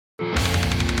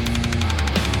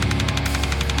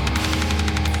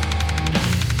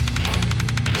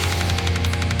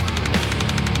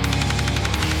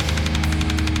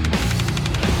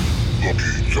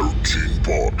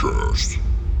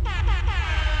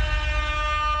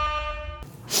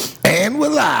And we're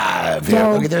live here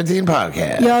at Lucky 13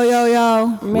 Podcast. Yo.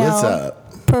 What's up?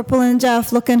 Purple and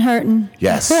Jeff looking hurting.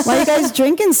 Yes. Why are you guys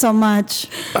drinking so much?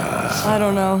 I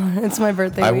don't know. It's my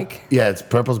birthday week. Yeah, it's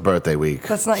Purple's birthday week.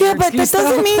 That's not Yeah, your but excuse, that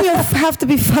doesn't mean you have to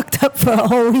be fucked up for a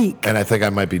whole week. And I think I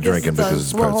might be drinking it because does.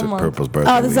 it's Well, hold on. Purple's birthday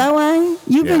Oh, week. is that why?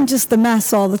 You've Yeah. been just a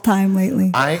mess all the time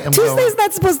lately. I am Tuesday's going-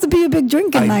 not supposed to be a big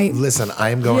drinking night. Listen,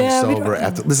 I am going Yeah, we sober don't-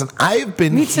 after. Listen, I've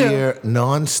been Me too. here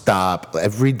nonstop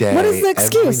every day. What is the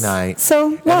excuse? Every night. So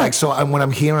And what? when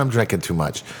I'm here, I'm drinking too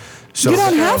much. So You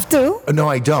don't have to. No,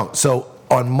 I don't. So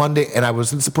on Monday, and I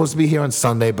wasn't supposed to be here on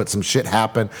Sunday, but some shit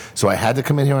happened, so I had to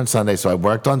come in here on Sunday. So I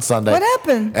worked on Sunday. What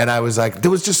happened? And I was like, there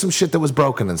was just some shit that was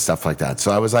broken and stuff like that. So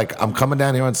I was like, I'm coming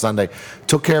down here on Sunday.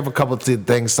 Took care of a couple of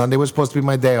things. Sunday was supposed to be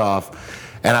my day off.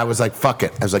 And I was like, fuck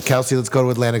it. I was like, Kelsey, let's go to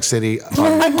Atlantic City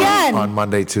Again? on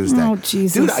Monday, Tuesday. Oh,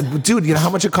 Jesus. Dude, you know how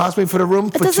much it cost me for the room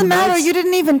It for doesn't 2 matter. nights? You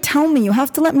didn't even tell me. You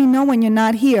have to let me know when you're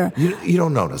not here. You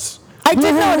don't notice. I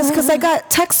did notice because I got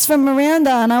texts from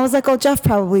Miranda, and I was like, oh, Jeff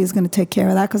probably is going to take care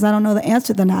of that because I don't know the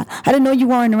answer to that. I didn't know you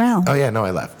weren't around. Oh, yeah, no, I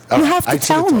left. You have to I should've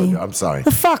tell told me. you. I'm sorry.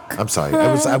 The fuck? I'm sorry.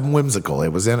 I'm whimsical. It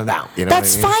was in and out. You know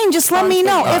That's what I mean? fine. Just let me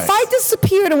know. All If right. I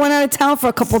disappeared and went out of town for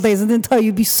a couple of days and didn't tell you,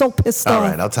 you'd be so pissed All off.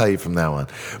 right, I'll tell you from now on.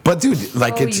 But dude,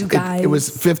 like Oh, you it was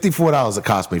guys. $54 it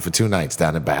cost me for 2 nights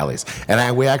down at Bally's,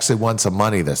 and we actually won some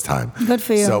money this time. Good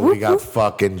for you. So we Whoop, got whoop.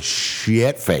 fucking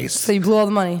shit faced. So you blew all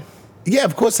the money. Yeah,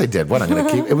 of course I did. What I'm gonna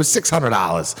keep? It was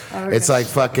 $600. Okay. It's like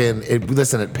fucking.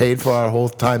 Listen, it paid for our whole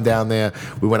time down there.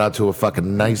 We went out to a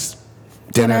fucking nice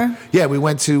dinner. Yeah, we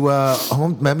went to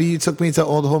home. Remember, you took me to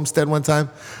Old Homestead one time.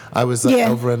 I was Yeah.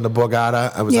 over in the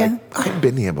Borgata. I was Yeah. like, I've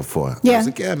been here before. I Yeah. was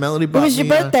like, yeah, Melody It bought was your me,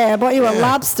 birthday. I bought you a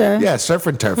lobster. Yeah, surf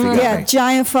and turf. You got Yeah, me.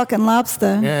 giant fucking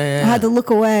lobster. Yeah. I had to look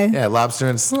away. Yeah, lobster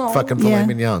and fucking filet Yeah.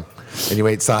 mignon. And you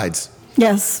ate sides.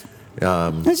 Yes. It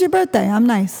was your birthday. I'm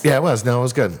nice. Yeah, it was. No, it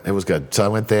was good. It was good. So I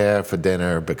went there for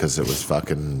dinner because it was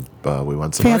fucking, we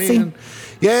won some Fancy. money.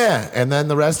 Yeah, and then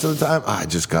the rest of the time, I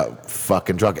just got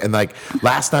fucking drunk. And like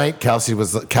last night, Kelsey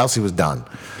was done.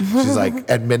 She's like,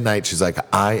 at midnight, she's like,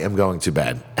 I am going to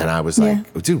bed. And I was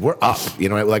like, dude, we're up. You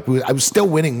know, like I was still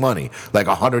winning money, like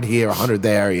 100 here, 100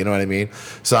 there. You know what I mean?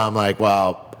 So I'm like,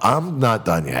 well, I'm not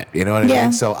done yet. You know what I Yeah.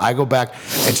 mean? So I go back,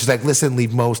 and she's like, listen,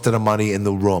 leave most of the money in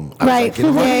the room. I was Right. like, you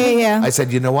know what? Yeah. I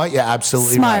said, you know what? You're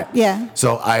absolutely Smart, right. yeah.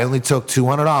 So I only took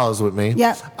 $200 with me.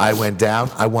 Yep. I went down.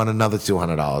 I won another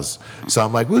 $200. So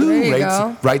I'm like, There woo, you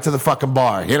go. right to the fucking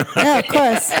bar. You know. Yeah, of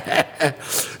course.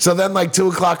 So then, like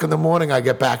 2:00 in the morning, I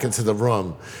get back into the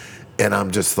room. And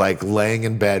I'm just like laying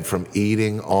in bed from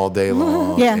eating all day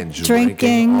long Yeah, and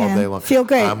drinking all yeah. day long. Feel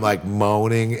great. I'm like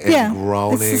moaning and Yeah.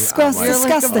 groaning. It's I'm like,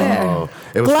 disgusting. oh,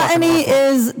 it was fucking Gluttony awful.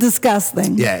 is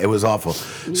disgusting. Yeah, it was awful.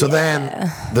 So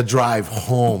then the drive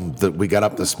home, we got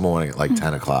up this morning at like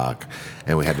 10 o'clock,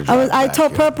 and we had to drive I back,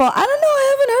 told you know. Purple, I don't know,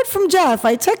 I haven't heard from Jeff.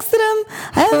 I texted him.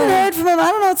 I haven't heard from him.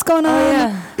 I don't know what's going on.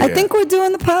 yeah. I Yeah. think we're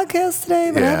doing the podcast today,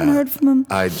 but I Yeah. haven't heard from him.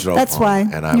 I drove That's home, why.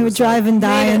 and I You were was like- driving,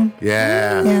 dying.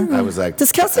 Yeah. Yeah. I was like,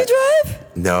 Does Kelsey drive?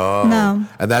 no. No.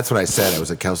 And that's what I said. I was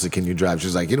like, Kelsey, can you drive? She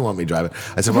was like, you don't want me driving.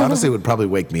 I said, well, honestly, it would probably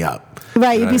wake me up.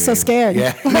 Right, You you'd know be what I so mean? scared.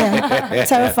 Yeah.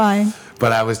 Terrifying.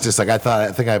 But I was just like, I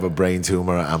think I have a brain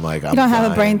tumor. I'm like, You don't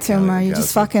have a brain tumor. You're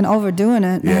just fucking overdoing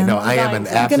it. Yeah, man. no, I am. And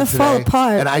You're after gonna fall today-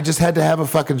 apart. And I just had to have a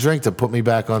fucking drink to put me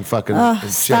back on fucking shit.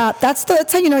 Stop. That's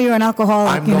how you know you're an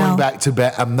alcoholic. I'm you going know. back to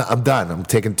bed. I'm done. I'm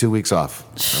taking 2 weeks off.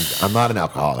 I'm not an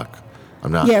alcoholic.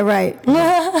 I'm not. Yeah, right.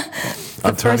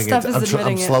 I'm turning step it. is I'm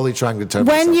admitting it. slowly trying to turn.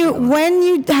 When myself into it. when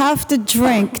you have to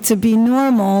drink to be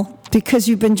normal because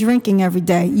you've been drinking every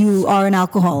day, you are an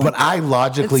alcoholic. But I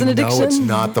logically It's an know it's addiction.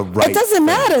 not the right. It doesn't thing.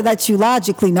 matter that you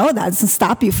logically know that. It doesn't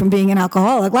stop you from being an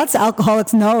alcoholic. Lots of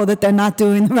alcoholics know that they're not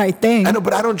doing the right thing. I know,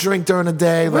 but I don't drink during the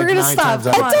day. We're like gonna 9 stop. times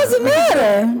out It of Come 10. doesn't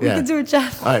matter. We Yeah. can do it,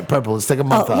 Jeff. All right, Purple. Let's take a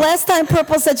month off. Last time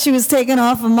Purple said she was taking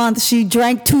off a month, she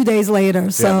drank 2 days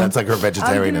later. So Yeah, that's like her I'm gonna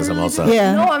vegetarianism really also. do it.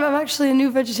 Yeah. No, I'm actually a new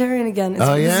vegetarian again.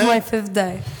 Oh, This yeah? is my 5th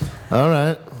day. All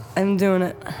right. I'm doing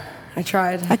it. I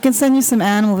tried. I can send you some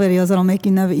animal videos that'll make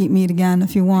you never eat meat again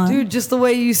if you want. Dude, just the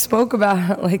way you spoke about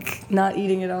it, like not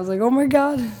eating it, I was like, oh my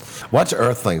God. Watch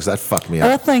Earthlings. That fucked me up.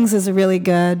 Earthlings is a really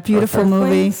good, beautiful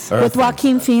movie Earthlings? with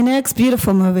Joaquin Phoenix.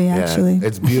 Beautiful movie, actually. Yeah,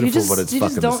 it's beautiful, but it's you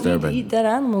fucking just don't disturbing. need to eat dead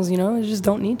animals, you know? You just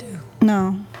don't need to.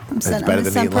 No. I'm better gonna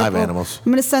than send eating live Purple- animals.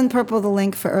 I'm going to send Purple the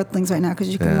link for Earthlings right now because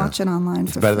you can Yeah. watch it online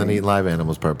for Better free. than eating live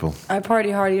animals, Purple. I party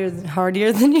hardier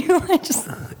than you. I just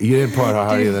You didn't part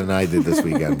harder than I did this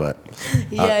weekend, but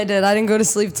I did. I didn't go to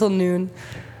sleep till noon.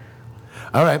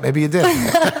 all right, maybe you did.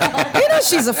 You know, course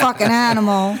she's a fucking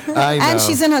animal. I know. And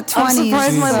she's in her I'm 20s.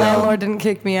 surprised my so- landlord didn't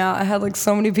kick me out. I had like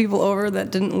so many people over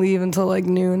that didn't leave until like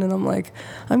noon, and I'm like,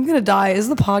 I'm gonna die. Is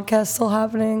the podcast still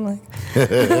happening?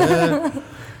 Like,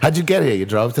 How'd you get here? You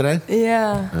drove today?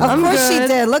 yeah. Of course she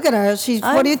did. Look at her. What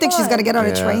I'm do you think she's fine. gonna get on a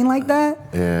Yeah. train like that?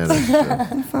 Yeah, that's true. Get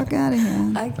the fuck out of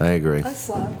here. I agree. I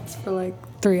slept for like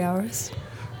 3 hours.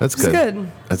 That's It's good.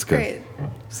 good. That's good. Great.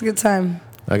 It's a good time.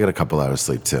 I got a couple hours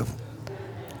sleep too.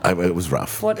 It was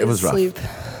rough. What it is was rough. sleep?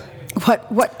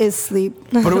 What is sleep?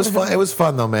 But it was fun. It was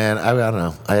fun though, man. I don't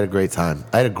know. I had a great time.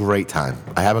 I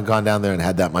haven't gone down there and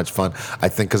had that much fun. I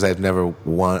think because I've never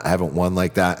won. I haven't won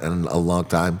like that in a long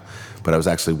time. But I was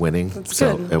actually winning. That's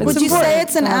so good. it It's was Would you important. say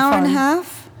it's an Have hour and a fun.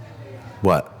 half?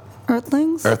 what?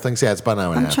 Earthlings? Earthlings? Yeah, it's about an hour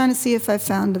and a I'm half. trying to see if I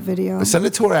found a video. Send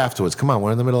it to her afterwards. Come on,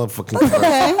 we're in the middle of fucking.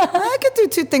 Okay, I could do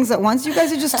two things at once. You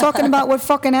guys are just talking about what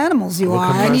fucking animals you We're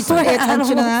are. I need to conversing. pay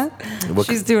attention to that. What-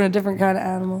 She's doing a different kind of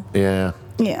animal. Yeah.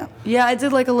 Yeah. Yeah, I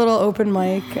did like a little open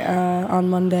mic on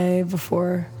Monday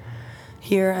before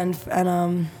here, and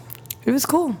it was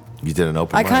cool. You did an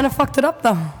open. I mic. kind of fucked it up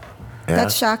though. Yeah.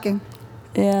 That's shocking.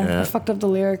 Yeah, Yeah. I fucked up the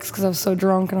lyrics because I was so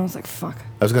drunk, and I was like, "Fuck."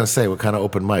 I was gonna say, what kind of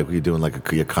open mic were you doing? Like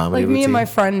your comedy Like me routine? and my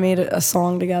friend made a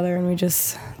song together, and we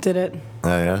just did it. Oh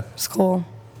yeah, It was cool.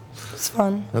 It's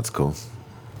fun. that's cool.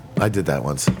 I did that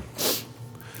once.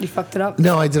 You fucked it up.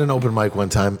 No, I did an open mic one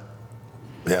time.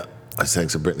 Yeah, I sang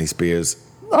some Britney Spears.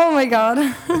 Oh my god.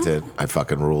 I did. I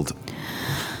fucking ruled.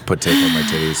 Put tape on my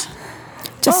titties.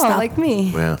 Just oh, stop. like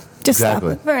me. Yeah, Just stop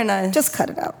exactly. it. Very nice. Just cut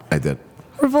it out. I did.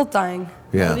 We're both dying.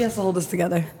 Yeah. Somebody has to hold us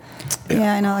together.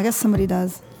 Yeah, I know. I guess somebody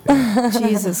does.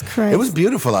 Jesus Christ. It was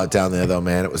beautiful out down there, though,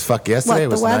 man. It was yesterday. What, It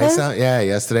was the weather? nice out. Yeah,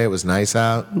 yesterday it was nice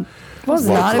out. It was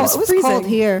Well, not. It was, It was freezing. cold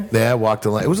here. Yeah, walked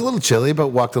along. It was a little chilly, but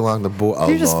walked along the board.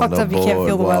 You're just fucked up. You can't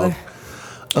feel the weather.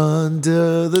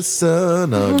 Under the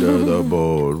sun, under the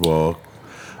boardwalk.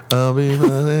 I'll be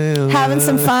Having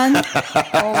some fun. Oh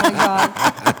my god.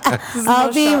 This is the I'll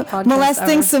most be shot podcast molesting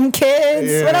ever. some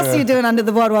kids. What else are you doing under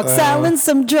the boardwalk? Selling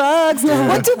some drugs.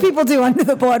 What do people do under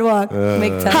the boardwalk?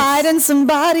 Make tents. Hiding some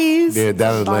bodies. Yeah,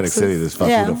 down in Atlantic Boxes. City, this fuck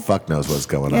Yeah. who the fuck knows what's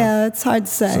going on. Yeah, it's hard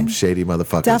to say. Some shady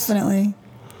motherfuckers. Definitely.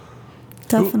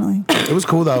 Definitely. It was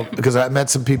cool though because I met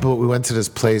some people. We went to this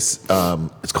place.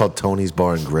 It's called Tony's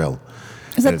Bar and Grill.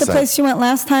 Is that And the it's like- place you went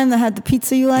last time that had the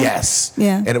pizza you like? Yes.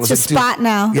 Yeah. And it was it's like, a spot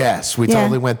now. Yes, we Yeah.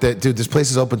 totally went there. Dude, this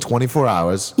place is open 24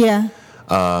 hours. Yeah.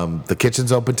 The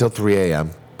kitchen's open till 3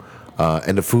 a.m.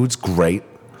 And the food's great.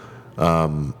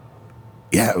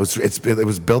 Yeah, it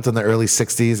was built in the early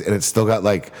 60s and it's still got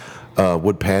like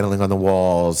wood paneling on the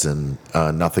walls and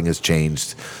nothing has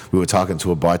changed. We were talking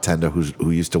to a bartender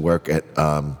who used to work at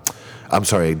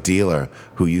a dealer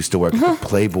who used to work at the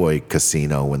Playboy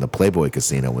Casino when the Playboy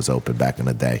Casino was open back in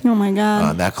the day. Oh my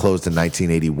God. That closed in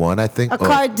 1981, I think. A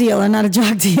card dealer, not a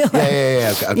drug dealer.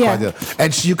 Yeah. A Yeah. car dealer.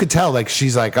 And you could tell, like,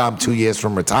 she's like, I'm 2 years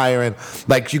from retiring.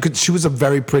 Like, she was a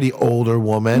very pretty older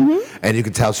woman, Mm-hmm. and you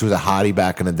could tell she was a hottie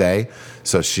back in the day.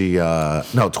 So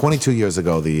 22 years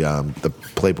ago, the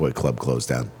Playboy Club closed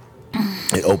down.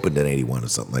 It opened in 81 or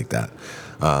something like that.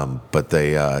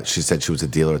 But she said she was a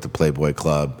dealer at the Playboy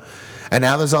Club. And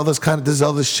now there's all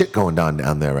this shit going on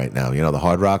down there right now. You know, the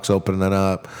Hard Rock's opening it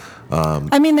up.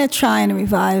 I mean, they're trying to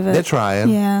revive it. They're trying.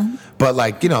 Yeah. But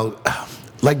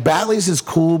like Bally's is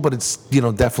cool, but it's,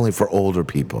 definitely for older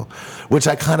people, which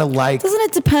I kind of like. Doesn't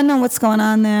it depend on what's going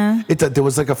on there? There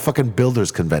was like a fucking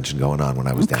builders convention going on when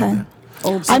I was down Okay. there.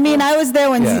 I mean, I was there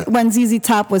when Yeah. when ZZ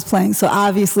Top was playing, so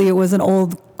obviously it was an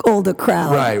older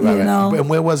crowd. Right. You know? And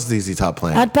where was ZZ Top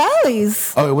playing? At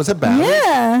Bally's. Oh, it was at Bally's?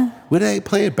 Yeah. Where did they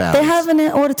play at Bally's? They have an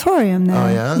auditorium there. Oh,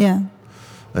 yeah? Yeah.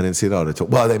 I didn't see the auditorium.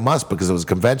 Well, they must because there was a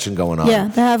convention going on. Yeah,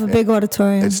 they have a big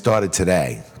auditorium. It started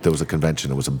today. There was a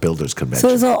convention. It was a builders So convention.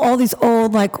 there's all these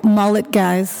old, like, mullet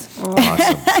guys.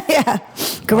 Awesome. Yeah.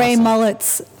 Gray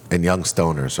mullets. And young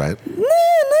stoners, right? Nah,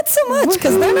 not so much,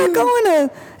 because they're not going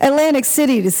to Atlantic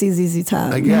City to see ZZ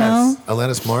Top. I You guess. know?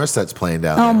 Alanis Morissette's playing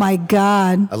down there. Oh, my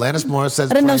God. Alanis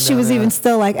Morissette's I didn't know playing she down was there. even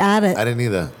still, like, at it. I didn't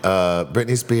either.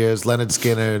 Britney Spears, Leonard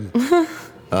Skinner.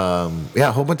 Yeah,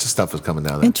 a whole bunch of stuff was coming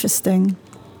down there. Interesting.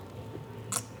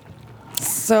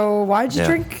 So why'd you Yeah.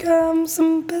 drink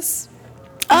some piss?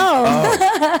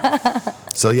 Oh,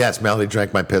 So yes, Melody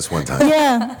drank my piss one time.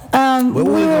 yeah. What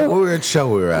weird show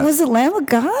we were at? Was it Lamb of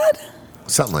God?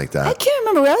 Something like I that. can't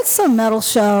remember. We were at some metal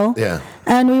show. Yeah.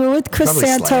 And we were with Chris Probably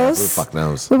Slayer. Santos. Who the fuck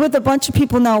knows? We were with a bunch of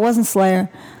people. No, it wasn't Slayer.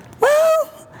 Well,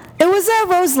 it was at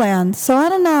Roseland, so I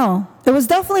don't know. It was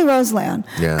definitely Roseland.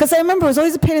 Yeah. Because I remember it was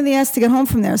always a pain in the ass to get home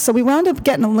from there. So we wound up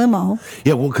getting a limo.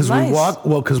 Yeah, well, because Nice.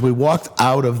 we walked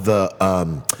out of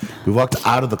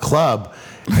the club,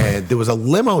 and there was a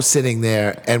limo sitting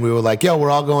there, and we were like, "Yo, we're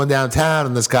all going downtown,"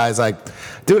 and this guy's like,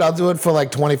 "Dude, I'll do it for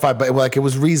like 25." But like, it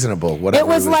was reasonable. Whatever. It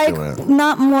was like doing.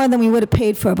 not more than we would have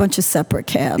paid for a bunch of separate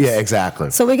cabs. Yeah,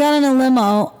 exactly. So we got in a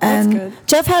limo, and good.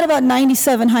 Jeff had about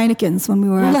 97 Heinekens when we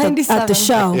were at the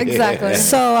show. Exactly.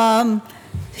 So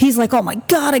he's like, "Oh my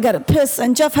God, I gotta piss!"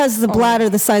 And Jeff has the bladder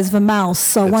the size of a mouse.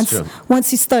 So That's true.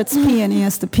 once he starts peeing, he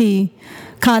has to pee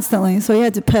constantly. So he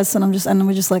had to piss, and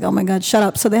we're just like, "Oh my God, shut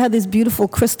up!" So they had these beautiful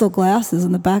crystal glasses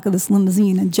in the back of this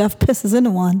limousine, and Jeff pisses into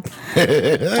one,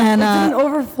 and Didn't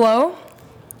overflow.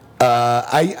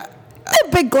 a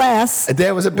big glass.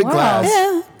 There was a big Wow. glass.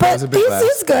 Yeah, There was but a big glass.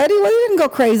 he's good. He didn't go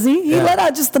crazy. He Yeah. let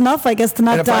out just enough, I guess, to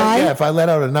not And die. if I let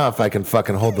out enough, I can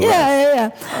fucking hold the rest. Yeah.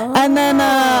 And then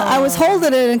I was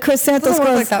holding it, and Chris Santos Doesn't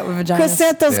work goes, like that with vaginas. Chris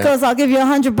Santos Yeah. goes, "I'll give you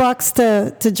 $100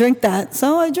 to drink that."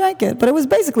 So I drank it, but it was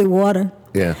basically water.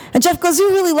 Yeah. And Jeff goes, "You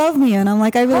really love me," and I'm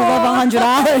like, "I really love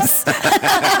 $100."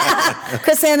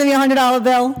 Chris handed me $100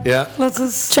 bill. Yeah. That's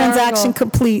hysterical. Transaction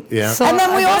complete. Yeah. So and then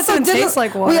I we bet it also didn't didn't taste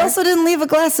like water. we also didn't leave a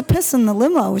glass of piss in the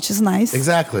limo, which is nice.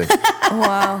 Exactly.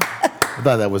 Wow. I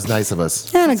thought that was nice of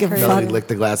us. I don't give a Melody fuck. licked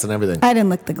the glass and everything. I didn't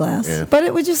lick the glass, Yeah. but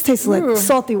it would just taste like Ooh.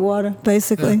 salty water,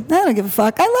 basically. I don't give a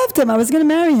fuck. I loved him. I was going to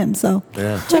marry him, so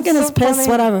Yeah. drinking That's his so piss, funny.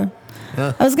 whatever.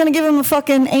 Yeah. I was going to give him a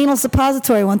fucking anal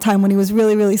suppository one time when he was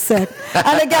really, really sick.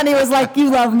 And again, he was like, "You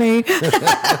love me."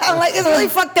 I'm like, "It's really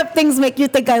fucked up things make you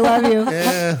think I love you."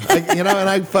 Yeah. and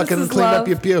I fucking is cleaned up love.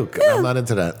 your puke. I'm not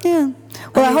into that. Yeah.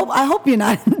 Well, I hope you're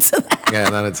not into that. Yeah,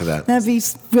 not into that. That'd be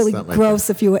really not my gross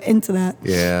if you were into that.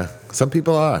 Yeah. Some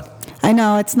people are. I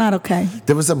know, it's not okay.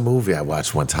 There was a movie I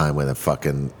watched one time where the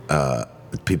fucking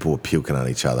people were puking on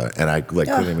each other, and I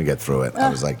couldn't even get through it. I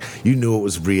was like, you knew it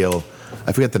was real.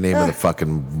 I forget the name of the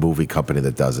fucking movie company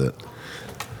that does it.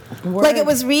 Like it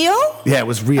was real? Yeah, it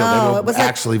was real. Oh, they were it was like-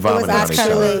 actually it was vomiting on each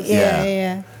other. actually-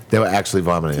 yeah. They were actually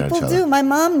vomiting on each People other. do. My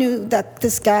mom knew that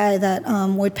this guy that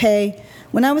would pay.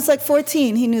 When I was like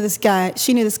 14, he knew this guy.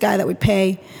 She knew this guy that would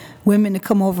pay women to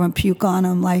come over and puke on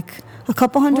him, like a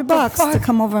couple $100 bucks to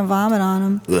come over and vomit on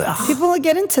him. Ugh. People would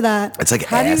get into that. It's like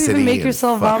How do you even acidy make and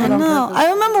yourself fucking- vomit on No, purpose?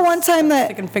 I remember one time that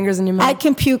Sticking fingers in your mouth. I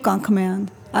can puke on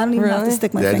command. I don't even have to Really?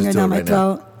 stick my Yeah, just finger do it down my right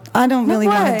now. throat. I don't really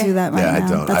want way. to do that right Yeah, I now.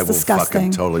 don't. That's I will fucking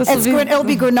disgusting. totally It's do it. it'll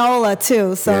be granola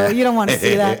too, so Yeah. you don't want to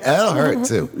see that. That'll hurt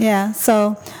too. Yeah,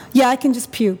 so yeah, I can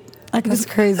just puke. I can That's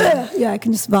just crazy. Yeah, I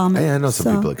can just vomit. Yeah, I know some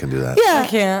So- people that can do that. Yeah, I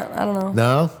can't. I don't know.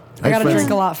 No? I gotta had drink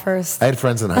friends- a lot first. I had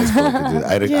friends in high school who could do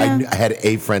that. Yeah. I had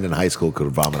a friend in high school who could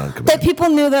vomit on But command. people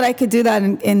knew that I could do that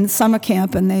in summer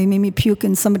camp, and they made me puke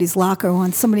in somebody's locker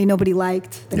once. Somebody nobody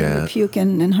liked. They made Yeah. me puke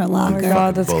in her Oh locker. my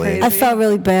god, that's Bullying. crazy. I felt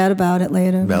really bad about it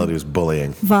later. Melody was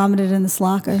bullying. Vomited in this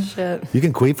locker. Shit. You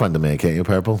can queef on demand, can't you,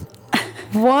 Purple?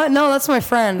 What? No, that's my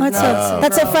friend. That's, No,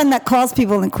 that's a friend that calls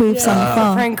people and queefs on the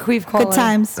phone. Frank Queef calling. Good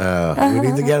times. We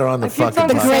need to get her on the puked fucking on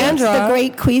The the podcast. great, Cassandra. the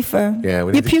great queefer. Yeah, we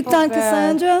you need to- puked on bad.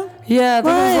 Cassandra? Yeah, I think it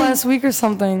Why? was last week or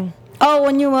something. Oh,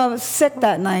 when you were sick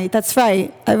that night. That's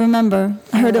right. I remember.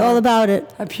 I heard all about it.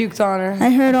 I puked on her. I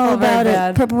heard all felt very about it.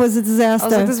 bad. Purple was a disaster. I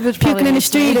was like, this bitch probably Puking in the hates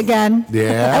street me. again.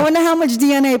 Yeah. I wonder how much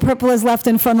DNA Purple has left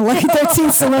in front of Lucky 13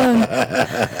 Saloon.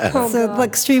 Oh, It's an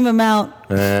extreme amount.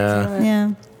 Yeah. Yeah.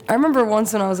 I remember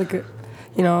once when I was like,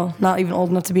 not even old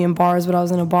enough to be in bars, but I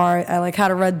was in a bar. I like had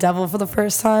a Red Devil for the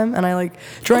first time, and I like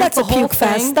drank That's the a whole puke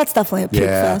fest. thing. That's definitely a puke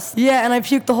Yeah. fest. Yeah, and I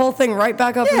puked the whole thing right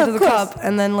back up Yeah, into of the course. cup,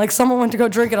 and then like someone went to go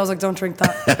drink it. I was like, don't drink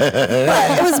that.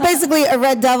 It was basically a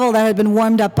Red Devil that had been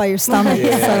warmed up by your stomach.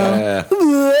 Yeah.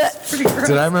 So.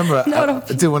 Dude, I remember, don't-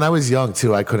 dude, when I was young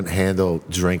too, I couldn't handle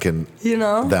drinking You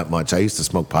know? that much. I used to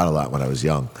smoke pot a lot when I was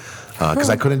young because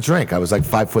I couldn't drink. I was like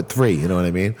 5'3", you know what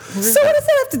I mean? So what does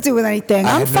that have to do with anything?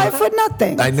 I'm had no- 5 foot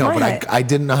nothing. I know, but Right. I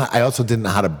didn't know. I also didn't know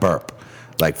how to burp.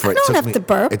 Like for I it don't took have me, to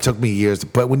burp. It took me years.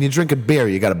 But when you drink a beer,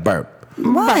 you got to burp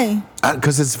Why?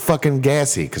 because it's fucking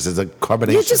gassy. Because it's a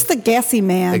carbonation. You're just a gassy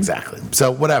man. Exactly. So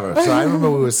whatever. So I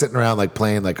remember we were sitting around like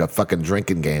playing like a fucking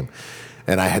drinking game,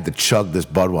 and I had to chug this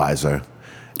Budweiser.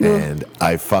 And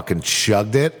I fucking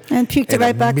chugged it And puked it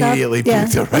right back up. Immediately Yeah.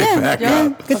 puked it right Yeah. back Yeah.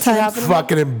 up. Good That's what times. happened.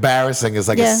 Fucking embarrassing as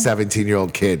like Yeah. a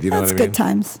 17-year-old kid. You know That's what I mean? good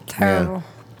times. Terrible.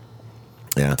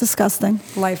 Yeah. Disgusting.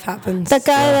 Life happens. That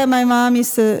guy that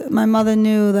my mother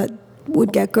knew that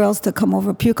would get girls to come over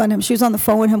and puke on him. She was on the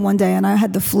phone with him one day, and I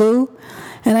had the flu,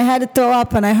 and I had to throw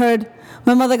up, and I heard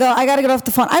my mother go, "I gotta get off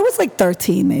the phone." I was like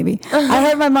 13 maybe. I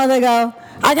heard my mother go,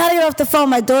 "I gotta get off the phone.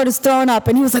 My daughter's throwing up,"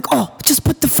 and he was like, "Oh, just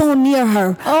put the phone near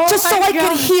her, Oh just so my I God.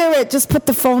 could hear it. Just put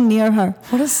the phone near her."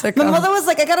 What a sicko. My mother was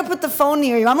like, "I gotta put the phone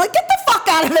near you." I'm like, "Get the fuck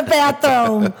out of the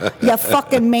bathroom, you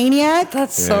fucking maniac!"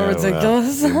 That's so Yeah, well,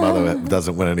 ridiculous. your mother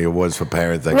doesn't win any awards for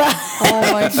parenting.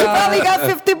 Oh my She probably god.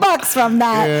 got $50 from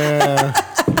that. Yeah.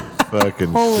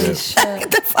 Fucking Holy shit. shit.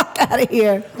 Get the fuck out of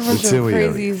here. Let's see what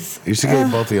Crazies. you should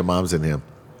get both of your moms in here.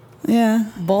 Yeah.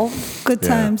 Both? Good Yeah.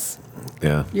 times.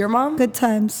 Yeah. Your mom? Good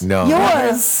times. No.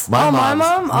 Yours. My Oh, my mom's,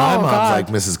 mom? My Oh, mom's God. like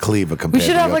Mrs. Cleaver We compared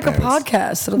should to have your like a parents.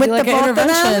 podcast. It'll With be like the an both of them,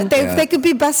 intervention. they could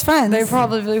be best friends. They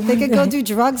probably They could go do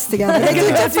drugs together. They do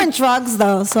different drugs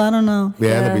though, so I don't know. Yeah,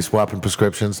 Yeah. they'll be swapping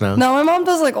prescriptions now. No, my mom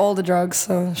does like all the drugs,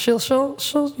 so she'll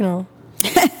you know,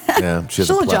 Yeah, she has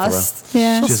she'll a plethora. adjust.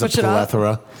 Yeah. She'll She has a switch it up.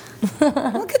 plethora.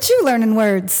 Look at you learning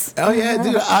words. Oh yeah,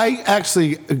 dude. I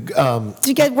actually, Did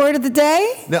you get word of the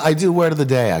day? no, I do word of the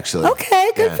day actually.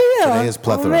 Okay, good for you. Today is Oh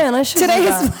plethora. man, I should Today do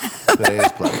is. that. Today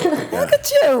is plethora. Yeah. Look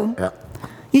at you. Yeah.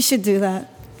 You should do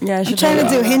that. Yeah, I I'm should trying to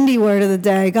do that. Hindi word of the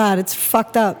day. God, it's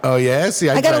fucked up. Oh yeah. See,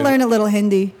 I got to tried- learn a little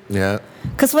Hindi. Yeah.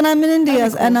 Because when I'm in India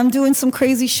and I'm doing some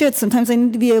crazy shit, sometimes I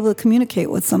need to be able to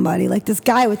communicate with somebody. Like this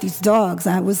guy with these dogs,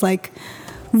 I was like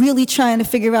really trying to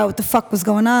figure out what the fuck was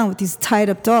going on with these tied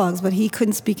up dogs, but he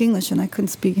couldn't speak English and I couldn't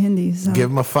speak Hindi. So. Give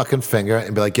him a fucking finger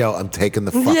and be like, "Yo, I'm taking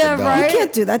the fucking Yeah, dog." You right.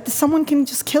 can't do that. Someone can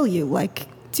just kill you. Like,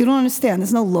 you don't understand.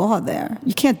 There's no law there.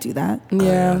 You can't do that.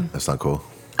 Yeah. That's not cool.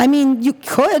 I mean, you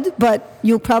could, but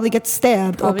you'll probably get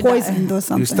stabbed Probably or poisoned die. or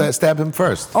You something. stab him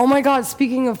first. Oh my God!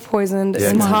 Speaking of poisoned,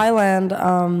 Yeah, in go on.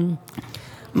 Thailand,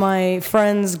 my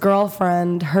friend's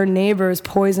girlfriend, her neighbors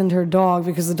poisoned her dog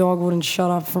because the dog wouldn't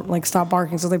shut up from like stop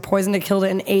barking. So they poisoned it, killed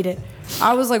it, and ate it.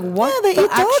 I was like, what? Yeah, they the eat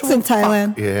dogs actual in fuck?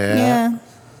 Thailand. Yeah. Yeah.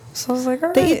 So I was like, all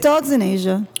right. They eat dogs in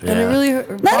Asia. And it Yeah. really Not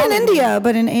in bothered me. India,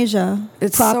 but in Asia.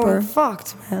 It's proper. so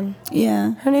fucked, man.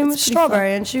 Yeah. Her name was It's pretty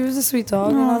Strawberry, and she was a sweet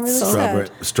dog. and I'm really that's so Strawberry.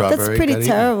 sad. Strawberry. That's pretty got eaten.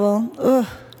 terrible. Ugh.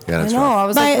 Yeah, I that's know. right. I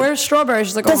was My- like, "Where's Strawberry?"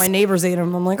 She's like, "Oh, This- my neighbors ate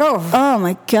him." I'm like, "Oh, Oh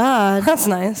my God. that's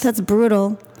nice." That's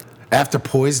brutal. After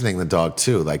poisoning the dog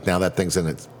too, like now that thing's in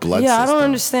its blood Yeah, I system. don't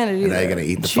understand it And now either. you're gonna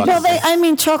eat the She- fucking Well, thing. I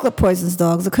mean, chocolate poisons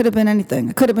dogs. It could have been anything.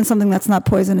 It could have been something that's not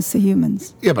poisonous to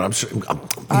humans. Yeah, but I'm sure. You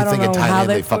I don't think in know how Thailand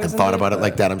they they fucking poisoned thought it, about it but-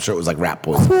 like that? I'm sure it was like rat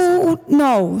poison. Who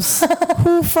knows?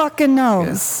 Who fucking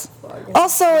knows?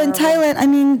 Also, in Thailand, I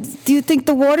mean, do you think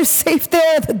the water's safe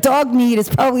there? The dog meat is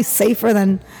probably safer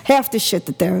than half the shit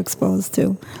that they're exposed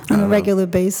to on a regular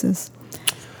basis.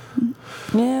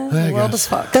 Yeah, I the world guess. is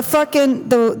fucked. The fucking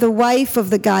the wife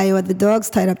of the guy who had the dogs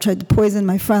tied up tried to poison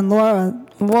my friend Laura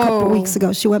a couple Whoa. weeks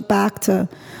ago. She went back to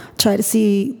try to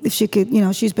see if she could,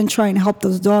 she's been trying to help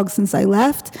those dogs since I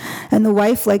left, and the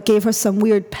wife like gave her some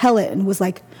weird pellet and was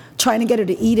like trying to get her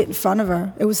to eat it in front of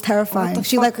her. It was terrifying.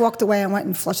 She like walked away and went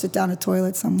and flushed it down a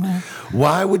toilet somewhere.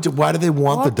 Why do they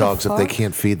want What the the dogs if they fuck?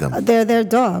 can't feed them? They're their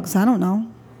dogs. I don't know.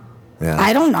 Yeah.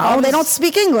 I don't know. They don't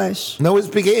speak English. No one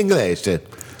speaks English.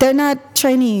 They're not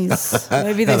Chinese.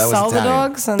 Maybe they No, that was sell the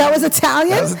Italian. dogs. And That was Italian?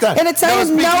 That was Italian. In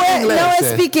Italian, No one speak no English.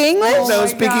 one speak English? No my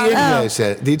speaking God. English.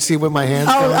 Did you see where my hands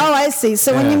Oh, going? I see.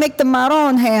 So when Yeah. you make the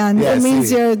marron hand, Yeah, it means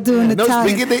sí. you're doing Yeah. No, Italian.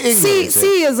 speaking the English.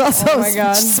 C is also Oh my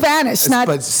God. Spanish, not.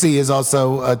 But C is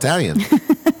also Italian.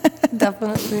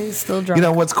 definitely still drunk. You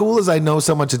know what's cool is I know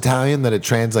so much Italian that it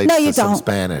translates No, to you some don't.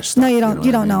 Spanish. No, stuff, you don't. what You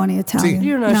I don't mean? know any Italian.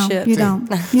 You know no, shit. You See. don't.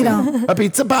 You don't. A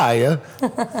pizza pie.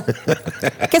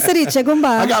 ¿Qué se dice,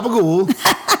 Gumba? A gabagool.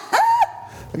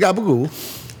 A gabagool.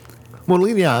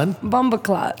 Molignant.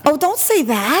 Bumbaclot. Oh, don't say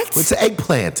that. It's an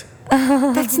eggplant.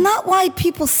 That's not why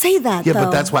people say that. Yeah, though.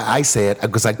 but that's why I say it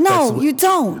because I. No, that's what- you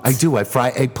don't. I do. I fry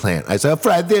eggplant. I say I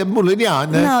fry the moulignon.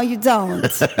 No, you don't.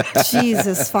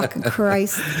 Jesus fucking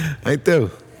Christ. I do.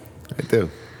 I do.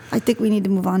 I think we need to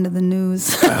move on to the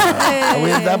news. Are we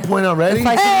at that point already? If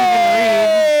I can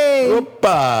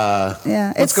Opa.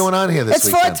 Yeah, What's going on here this it's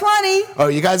weekend? 420. Oh,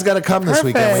 you guys got to come this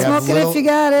Perfect. weekend. We have Smoke it if you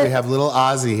got it. We have little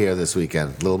Ozzy here this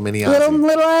weekend. Little mini Ozzy.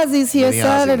 Little Ozzy's here Mini Ozzy.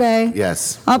 Saturday.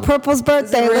 Yes. On Purple's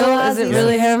birthday. real, Little is it Ozzy's.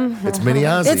 really him? It's Mini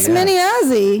Ozzy. It's yeah. Mini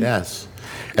Ozzy. Yes.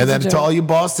 And then to all you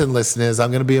Boston listeners,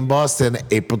 I'm going to be in Boston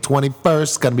April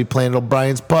 21st. Going to be playing at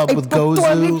O'Brien's Pub with April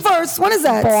Gozu. 21st. When is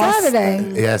that? Boston.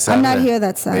 Saturday. Yeah, Saturday. I'm not here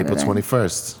that Saturday. April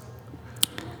 21st.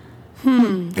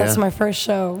 That's Yeah. my first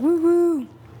show. Woo woo.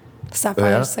 Sapphire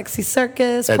Yeah? Sexy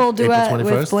Circus, At full April duet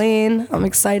 21st? with Blaine. I'm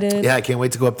excited. Yeah, I can't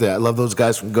wait to go up there. I love those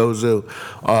guys from Gozu.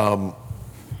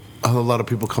 I have a lot of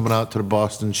people coming out to the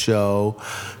Boston show,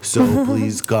 so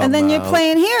please come And then you're out.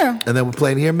 playing here. And then we're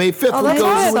playing here May 5th Oh, with that's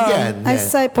Gozu awesome. again. I Yeah.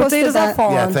 saw, What posted day does that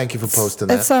fall Yeah, on? thank you for posting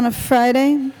that. It's on a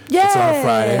Friday. Yay! It's on a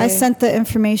Friday. I sent the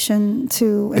information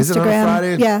to Instagram. Is it on a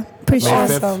Friday? Yeah, pretty May sure.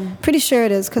 5th? Awesome. Pretty sure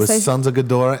it is With because Sons of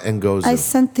Ghidorah and Gozu. I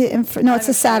sent the info. No, it's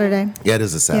a Saturday. Yeah, it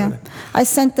is a Saturday. Yeah, I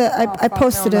sent the. I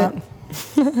posted no, it.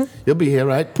 You'll be here,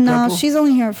 right? No, Purple? she's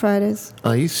only here on Fridays.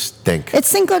 Oh, you stink. It's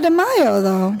Cinco de Mayo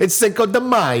though. It's Cinco de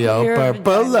Mayo, You're a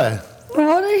Purple.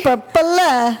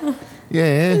 Purple,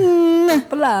 Yeah,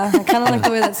 Blah. I kind of like the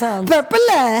way that sounds. purple.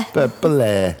 Purple.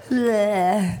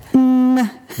 Blah.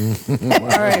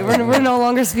 All right, we're no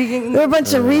longer speaking. We're a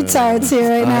bunch of retards here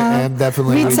right now. I am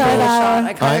definitely with retard you. hour.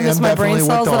 I kind of miss am my brain definitely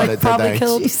cells with that on I it probably today.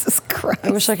 killed. Jesus Christ.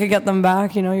 I wish I could get them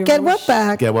back. You know, you Get wish- what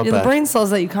back? Get what Yeah, back? the brain cells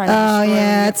that you kind of. Oh, destroyed.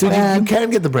 yeah, it's Dude, you bad. can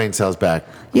get the brain cells back.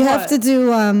 You have What? to do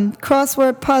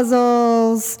crossword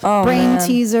puzzles, Oh, brain man.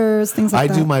 teasers, things like I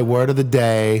that. do my word of the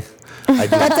day. I do,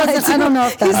 That doesn't, I don't know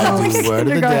if that I helps. do word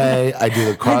of the day. I do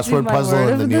the crossword my puzzle word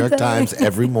in of the New the York day. Times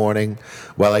every morning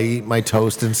while I eat my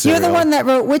toast and You're cereal. the one that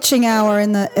wrote witching hour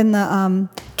in the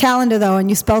calendar though, and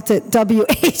you spelt it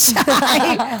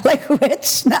WHI, like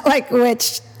witch, not like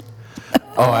witch.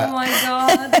 Oh, Oh my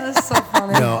god, that's so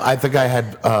funny. no, I think I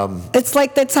had. It's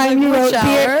like the time Like you wrote witch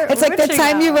beer. hour, It's like the witching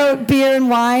time you hour. wrote beer and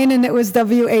wine, and it was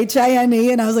WHINE,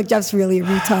 and I was like, Jeff's really a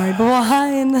retard.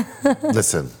 Wine.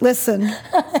 Listen, Listen,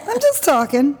 I'm just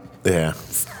talking, yeah.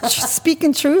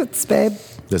 speaking truths, babe.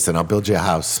 Listen, I'll build you a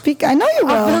house. I know you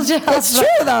will. I'll build your house. It's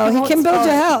true though. I He won't can build spell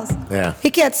your it. house. Yeah.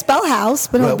 He can't spell house,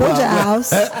 but he'll build your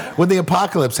house. When the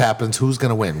apocalypse happens, who's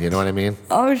gonna win? You know what I mean?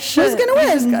 Oh shit. Who's gonna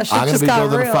win? Shit I'm gonna just be got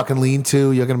building real. a fucking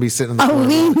lean-to. You're gonna be sitting in the A corner.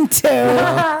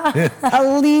 lean-to.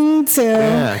 A lean-to.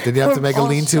 Yeah. Did you have to make a Oh,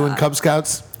 lean-to in shot. Cub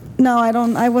Scouts? No, I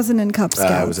don't. I wasn't in Cub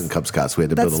Scouts. I was in Cub Scouts. We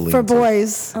had to That's build a lean-to. for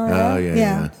boys. Oh yeah,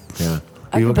 Yeah. yeah.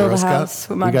 I Were you could a build Girl a Scout? house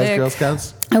with my you guys dick. Girl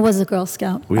Scouts? I was a Girl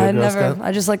Scout. Were you a I Girl never. Scout?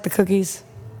 I just like the cookies.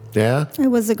 Yeah. I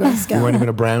was a Girl You weren't Scout. even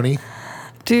a brownie.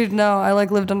 Dude, no, I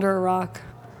like lived under a rock.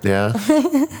 Yeah.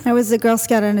 I was a Girl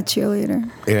Scout and a cheerleader.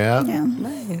 Yeah. Yeah.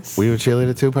 Nice. Were you a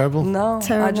cheerleader too, Purple? No, I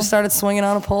Terrible. just started swinging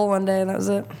on a pole one day, and that was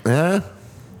it. Yeah.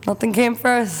 Nothing came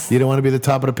first. You don't want to be the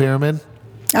top of the pyramid?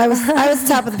 I was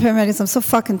top of the pyramid because I'm so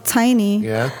fucking tiny.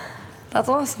 Yeah. That's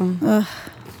awesome.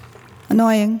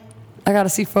 Annoying. I gotta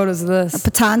see photos of this.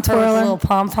 Baton twirler. Little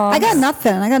pom poms. I got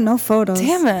nothing. I got no photos.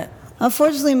 Damn it.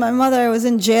 Unfortunately, my mother was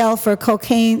in jail for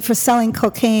selling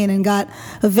cocaine and got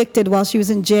evicted while she was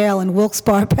in jail in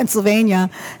Wilkes-Barre, Pennsylvania.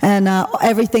 And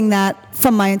everything that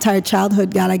from my entire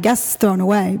childhood got, I guess, thrown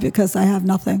away because I have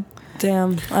nothing.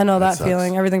 Damn, I know that sucks.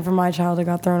 feeling. Everything from my childhood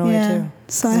got thrown away Yeah, too.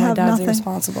 so I my have dad's nothing.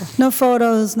 irresponsible. No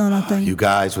photos, no nothing. You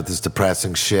guys with this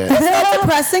depressing shit. It's not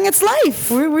depressing. It's life.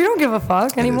 We don't give a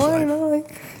fuck anymore. life. You know, like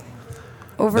Then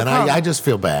overcome. I just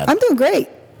feel bad. I'm doing great.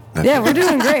 Yeah, we're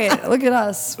doing great. Look at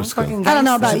us. We're That's good. fucking I don't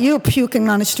know gangsters. about you puking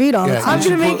on the street all the Yeah, time. I'm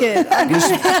gonna make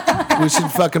it. we should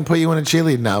fucking put you in a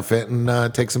cheerleading outfit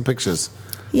and take some pictures.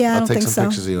 Yeah, I I'll don't take think some so.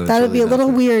 pictures of you in a That would be a cheerleading little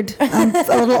outfit. weird. I'm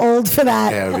a little old for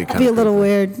that. Yeah, it would be kind Be a of little creepy.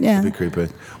 weird. Yeah. It'd be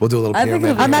creepy. We'll do a little I think pyramid.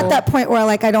 it'd be I'm cool. at that point where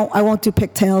like I won't do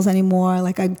pigtails anymore.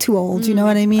 Like I'm too old. You know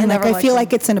what I mean? I Like never I liked feel them.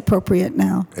 like it's inappropriate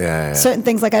now. Yeah. Certain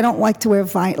things like I don't like to wear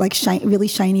really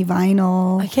shiny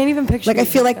vinyl. I can't even picture. Like I you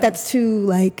feel like that. that's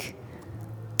too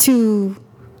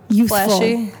youthful.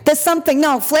 Flashy? There's something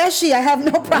flashy. I have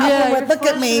no problem Yeah, with. you're Look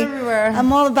at me. flashing everywhere.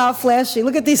 I'm all about flashy.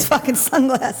 Look at these fucking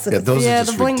sunglasses. Yeah, those Yeah, are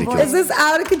just the bling ridiculous. Is this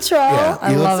out of control? Yeah,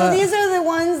 I love So it. these are the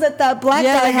ones that the black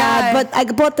Yeah, guy the had, guy. but I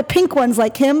bought the pink ones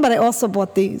like him, but I also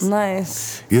bought these.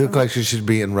 Nice. You look like you should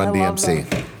be in Run I love DMC.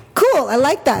 them. Cool, I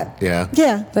like that. Yeah.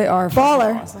 Yeah. They are fucking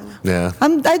Baller. awesome. Yeah.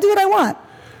 I do what I want.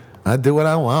 I do what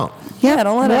I want. Yeah,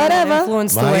 don't let anyone whatever.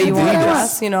 influence the Mine way you want to Adidas.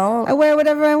 dress. You know. I wear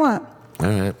whatever I want. All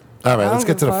right. All right. I Let's don't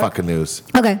get to give the a fuck. fucking news.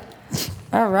 Okay.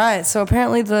 All right. So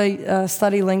apparently the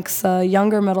study links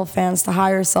younger metal fans to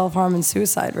higher self-harm and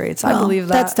suicide rates. I Well, believe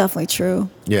that. That's definitely true.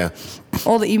 Yeah.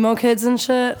 All the emo kids and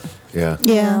shit. Yeah.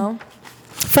 Yeah. You know?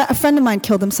 A friend of mine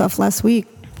killed himself last week.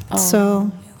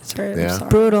 So That's right. Yeah. I'm sorry.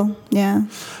 brutal. Yeah.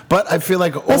 But I feel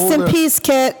like Rest in older, peace,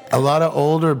 Kit. a lot of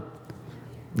older.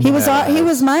 He was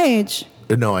metalheads- my age.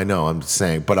 No, I know. I'm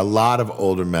saying, but a lot of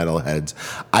older metalheads,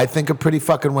 I think, are pretty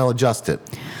fucking well adjusted.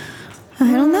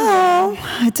 I don't know.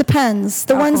 It depends.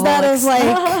 The ones that have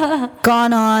like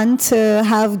gone on to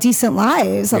have decent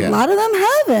lives, a Yeah. lot of them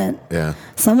haven't. Yeah.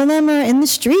 Some of them are in the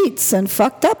streets and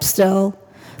fucked up still.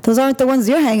 Those aren't the ones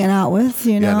you're hanging out with,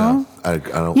 you Yeah. know. No, I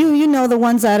don't. You know the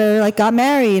ones that are like got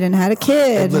married and had a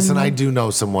kid. And listen, and- I do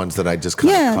know some ones that I just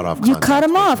kind of cut off. you cut contact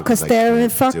them with off because I they're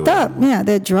can't fucked do it. up. Yeah,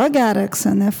 they're drug addicts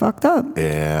and they're fucked up.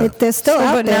 Yeah. They're still So,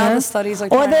 out but there. now the studies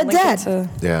like or they're link it dead.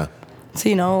 Yeah. to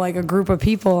you know like a group of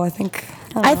people. I think.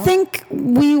 I think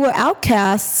we were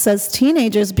outcasts as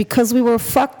teenagers because we were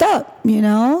fucked up, you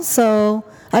know? So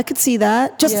I could see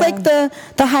that. Just Yeah. like the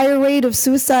higher rate of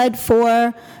suicide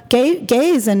for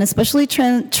gays and especially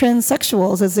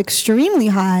transsexuals is extremely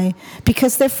high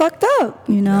because they're fucked up,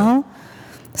 you know?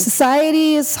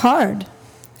 Society is hard.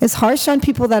 It's harsh on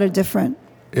people that are different.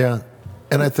 Yeah.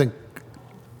 And I think.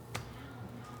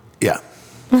 Yeah.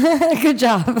 Good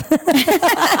job.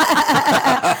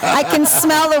 I can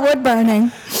smell the wood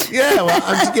burning. Yeah. Well,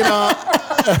 I'm,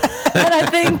 And I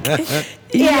think.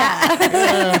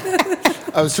 Yeah.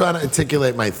 I was trying to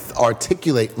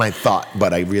articulate my thought,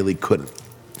 but I really couldn't.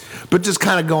 But just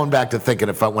kind of going back to thinking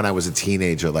when I was a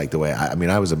teenager, like the way I mean,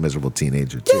 I was a miserable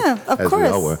teenager too. Yeah, of as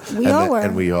course. We all were.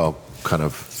 And we all kind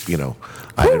of, Who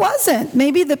wasn't?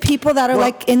 Maybe the people that are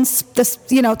like in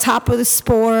the, top of the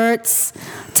sports,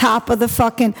 top of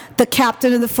the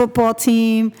captain of the football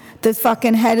team, the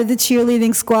fucking head of the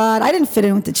cheerleading squad. I didn't fit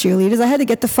in with the cheerleaders. I had to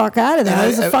get the fuck out of there. I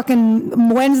was a fucking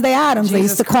Wednesday Addams. They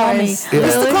used to call me. Jesus They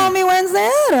used to call me Wednesday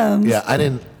Addams. Yeah, I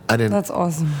didn't. That's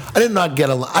awesome. I did not get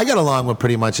along. I got along with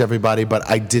pretty much everybody, but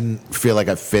I didn't feel like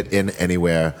I fit in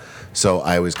anywhere. So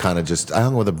I was kind of I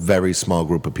hung with a very small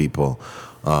group of people,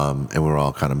 and we were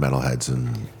all kind of metalheads and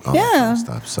all that kind of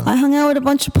stuff. So I hung out with a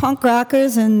bunch of punk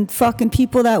rockers and fucking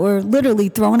people that were literally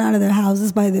thrown out of their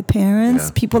houses by their parents,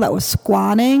 people that were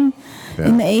squatting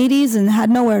in the 80s and had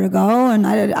nowhere to go. And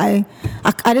I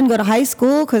didn't go to high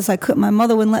school because my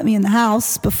mother wouldn't let me in the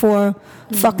house before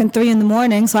fucking 3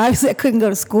 a.m. So obviously I couldn't go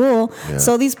to school. Yeah.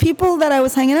 So these people that I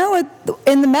was hanging out with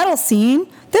in the metal scene,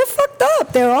 they're fucked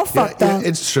up. They're all fucked up.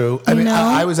 It's true. I mean,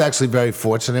 I was actually very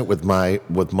fortunate with my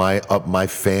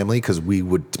family because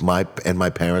my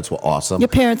parents were awesome. Your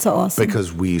parents are awesome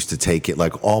because we used to take it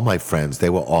like all my friends. They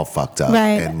were all fucked up,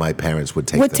 and my parents would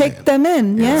take them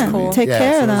in. Yeah, cool. Take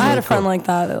care of them. I had a friend like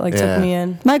that took me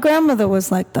in. My grandmother was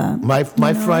like that. My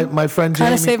friend Jamie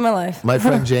kind of saved my life. My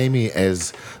friend Jamie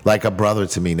is like a brother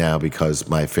to me now because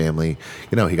my family,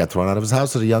 he got thrown out of his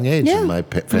house at a young age, and my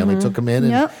family took him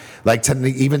in, and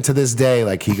even to this day,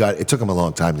 it took him a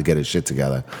long time to get his shit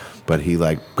together, but he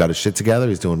got his shit together.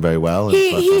 He's doing very well.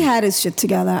 He had his shit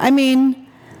together. I mean,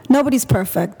 nobody's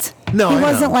perfect. No, he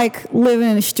wasn't living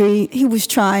in the street. He was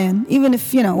trying, even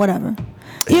if whatever.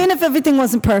 Even if everything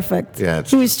wasn't perfect,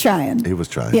 he was trying. He was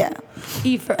trying. Yeah,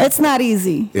 it's not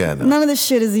easy. Yeah, no. None of this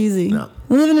shit is easy. No.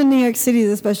 Living in New York City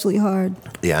is especially hard.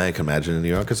 Yeah, I can imagine in New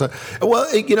York.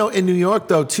 In New York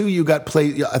though too,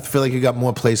 I feel like you got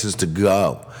more places to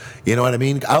go. You know what I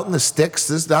mean? Out in the sticks,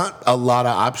 there's not a lot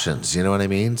of options. You know what I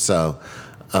mean? So.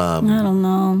 I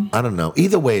don't know.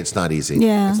 Either way, it's not easy.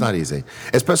 Yeah. It's not easy.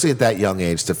 Especially at that young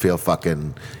age to feel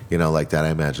fucking, like that. I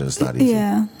imagine it's not easy.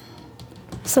 Yeah.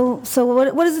 So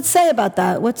what does it say about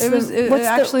that? It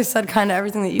actually said kind of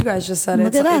everything that you guys just said.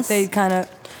 Look at us. They kind of,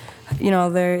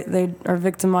 they are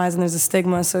victimized and there's a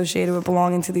stigma associated with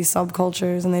belonging to these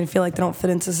subcultures and they feel like they don't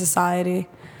fit into society.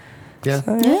 Yeah.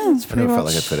 So, it's I pretty never much, felt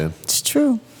like I fit in. It's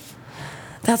true.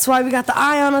 That's why we got the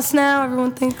eye on us now.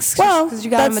 Everyone thinks because you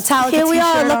got a Metallica here we t-shirt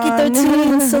are. Lucky on.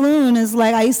 13 Saloon is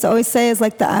I used to always say is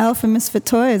like the aisle for Misfit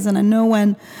Toys. And I know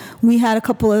when we had a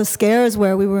couple of scares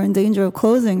where we were in danger of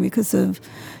closing because of,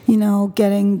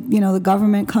 getting, the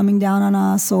government coming down on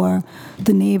us or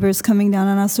the neighbors coming down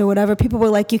on us or whatever. People were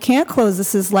like, you can't close.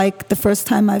 This is like the first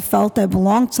time I felt I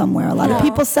belonged somewhere. A lot of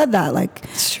people said that.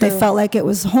 They felt like it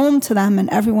was home to them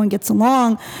and everyone gets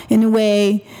along in a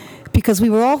way because we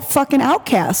were all fucking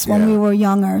outcasts when we were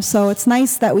younger. So it's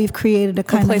nice that we've created a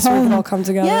kind of place home. where we can all come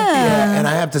together. Yeah, and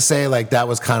I have to say, that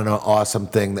was kind of an awesome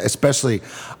thing. Especially,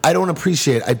 I don't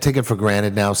appreciate. I take it for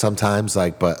granted now sometimes.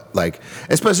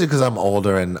 Especially because I'm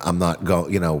older and I'm not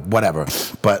whatever.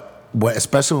 But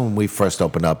especially when we first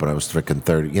opened up, and I was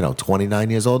freaking 29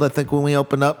 years old, I think, when we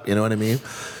opened up. You know what I mean?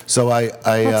 So That's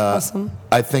awesome.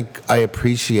 I think I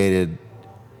appreciated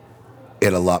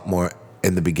it a lot more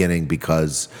in the beginning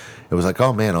because it was like,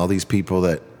 oh man, all these people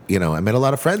that I met a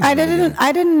lot of friends. I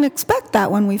didn't expect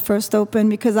that when we first opened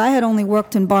because I had only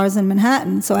worked in bars in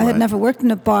Manhattan, so I had never worked in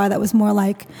a bar that was more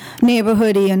like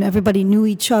neighborhoody and everybody knew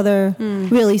each other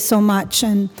really so much,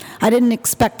 and I didn't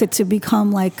expect it to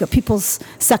become like people's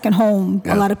second home.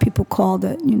 A lot of people called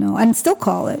it, and still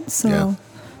call it. So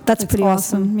that's pretty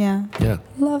awesome. Yeah.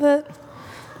 Love it.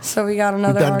 So we got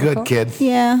another. We've done article. good, kid.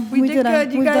 Yeah, we did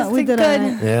good. You guys did good.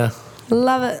 Yeah.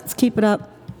 Love it. Let's keep it up.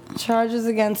 Charges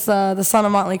against the son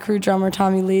of Motley Crue drummer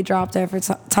Tommy Lee dropped after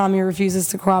Tommy refuses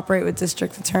to cooperate with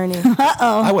district attorney.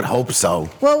 Uh-oh. I would hope so.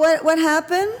 Well, what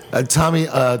happened?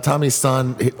 Tommy's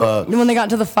son. When they got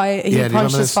into the fight, he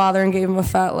punched his father and gave him a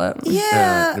fat lip.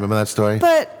 Yeah. You remember that story?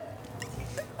 But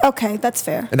okay, that's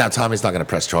fair. And now Tommy's not going to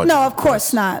press charges. No, of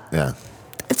course not. Yeah.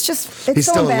 It's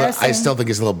so embarrassing. I still think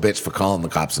he's a little bitch for calling the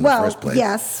cops in the first place.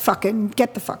 Yes, fucking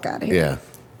get the fuck out of here. Yeah.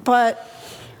 But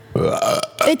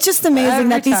it's just amazing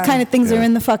that these kind of things are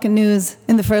in the fucking news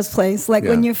in the first place.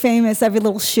 When you're famous, every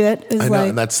little shit is I know,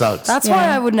 and that sucks. That's why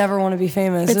I would never want to be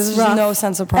famous. There's rough. no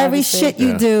sense of privacy. Every shit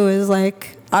you do is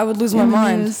I would lose my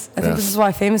mind. news. I think this is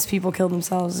why famous people kill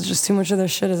themselves. It's just too much of their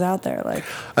shit is out there.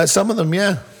 Some of them,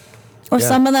 yeah. Or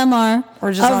some of them are.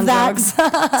 Or just on drugs.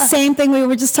 Same thing we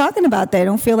were just talking about. They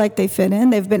don't feel like they fit in.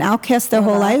 They've been outcast their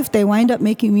whole life. They wind up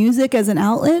making music as an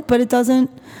outlet, but it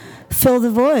doesn't fill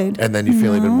the void. And then you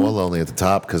feel even more lonely at the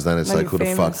top because then it's Then like, you're who the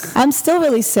famous. fuck? I'm still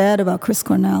really sad about Chris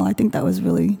Cornell. I think that was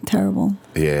really terrible.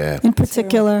 Yeah. In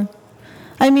particular,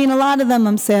 I mean, a lot of them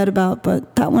I'm sad about,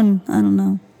 but that one, I don't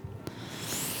know.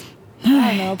 I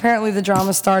don't know. Apparently, the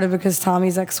drama started because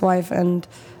Tommy's ex-wife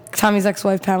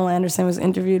Pamela Anderson was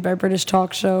interviewed by British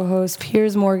talk show host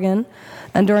Piers Morgan,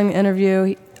 and during the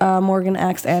interview, Morgan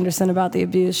asked Anderson about the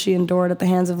abuse she endured at the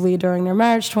hands of Lee during their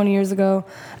marriage 20 years ago,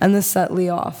 and this set Lee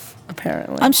off.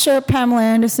 Apparently, I'm sure Pamela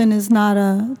Anderson is not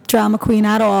a drama queen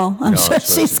at all. I'm No, sure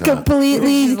she's she's not.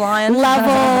 completely She's lying.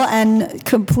 level and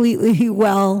completely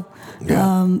well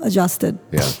Yeah. adjusted.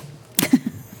 Yeah.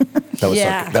 That was,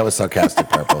 Yeah. that was sarcastic,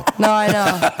 Purple. no, I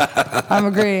know. I'm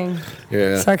agreeing.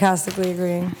 Yeah. Sarcastically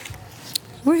agreeing.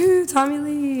 Woohoo, Tommy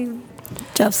Lee.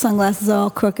 Jeff's sunglasses are all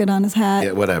crooked on his hat.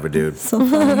 Yeah, whatever, dude. So funny.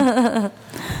 Remember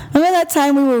that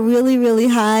time we were really, really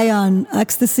high on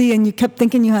ecstasy and you kept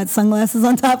thinking you had sunglasses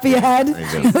on top of your head?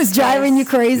 I did. It was driving you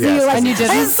crazy. Yes. You're like, And you I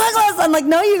didn't? have sunglasses. I'm like,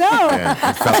 no, you don't. Yeah,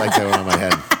 it felt like they were on my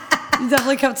head. You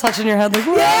definitely kept touching your head like,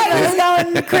 what? Yeah, it was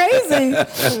going crazy.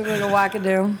 Like a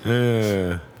wackadoo.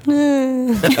 Yeah.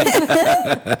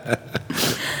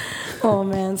 Oh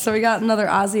man! So we got another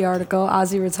Ozzy article.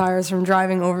 Ozzy retires from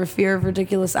driving over fear of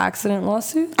ridiculous accident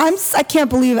lawsuit. I can't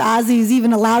believe Ozzy's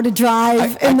even allowed to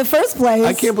drive in the first place.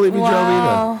 I can't believe he drove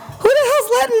either. Who the hell's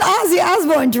letting Ozzy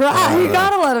Osbourne drive? You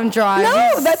gotta let him drive.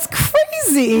 No, that's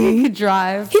crazy. He could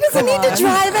drive. He doesn't Come need to on.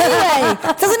 drive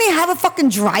anyway. Doesn't he have a fucking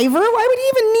driver? Why would he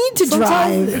even need to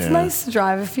Sometimes drive? it's nice to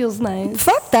drive. It feels nice.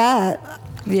 Fuck that.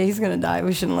 Yeah, he's gonna die.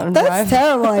 We shouldn't let him That's drive. a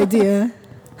terrible idea.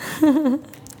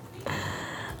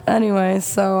 Anyway,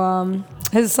 so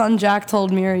his son Jack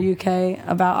told Mirror UK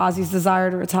about Ozzy's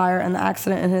desire to retire and the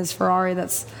accident in his Ferrari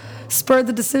that's spurred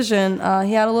the decision.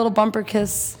 He had a little bumper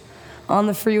kiss on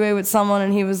the freeway with someone,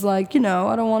 and he was like, I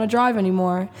don't want to drive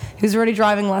anymore. He was already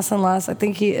driving less and less. I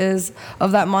think he is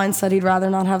of that mindset. He'd rather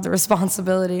not have the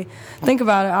responsibility. Think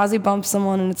about it. Ozzy bumps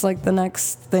someone, and it's like the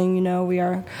next thing, we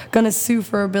are going to sue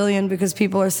for $1 billion because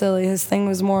people are silly. His thing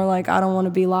was more like, I don't want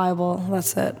to be liable.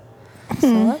 That's it.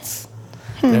 So that's...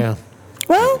 Yeah.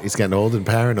 Well, He's getting old and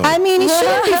paranoid. I mean, he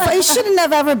shouldn't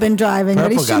have ever been driving, but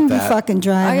he Purple got shouldn't be that. fucking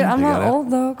driving. I'm You not got it? old,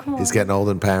 though. Come on. He's getting old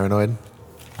and paranoid.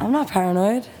 I'm not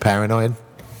paranoid. Paranoid?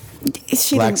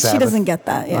 She Black she Sabbath. doesn't get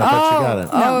that. I Yeah. thought you got it.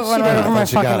 Oh, she when didn't. I over my I thought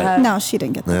you got fucking it. head. No, she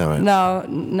didn't get that. Yeah, right.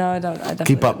 No, I don't. I definitely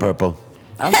Keep up, don't. Purple.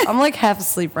 I'm like half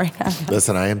asleep right now.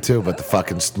 Listen, I am too, but the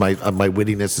fucking my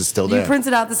wittiness is still You there.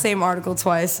 printed out the same article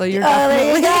twice, so you're Oh,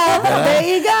 there you definitely go.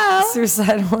 There you go.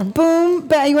 suicide one. Boom.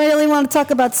 But you really want to talk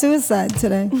about suicide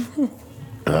today?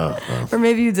 Or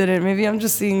maybe you didn't. Maybe I'm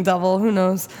just seeing double. Who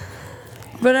knows?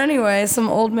 But anyway, some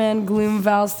old man gloom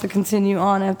vows to continue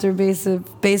on after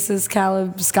bassist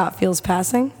Caleb Scottfield's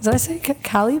passing. Did I say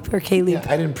Caleb or Caleb? Yeah,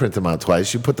 I didn't print them out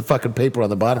twice. You put the fucking paper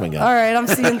on the bottom again. All right, I'm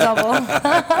seeing double.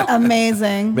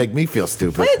 Amazing. Make me feel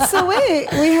stupid. We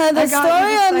had the I got you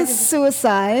story the on his second.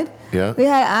 suicide. Yeah. We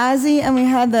had Ozzy and we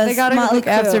had the They gotta go Motley look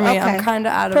after Crue. me. I'm kinda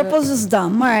out of it. Purple's just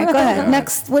dumb. All right, go ahead.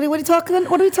 Next, what are we talking about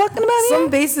here? Some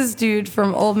bassist dude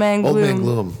from Old Man Gloom. Old Man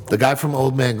Gloom. The guy from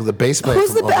Old Man Gloom, the bass player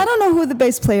Who's from the? Old I don't know who the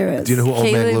bass player is. Do you know who Old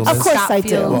Man Caleb Gloom Of is? course I do.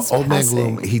 Scottfield's Well, Old Man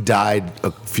passing. Gloom, he died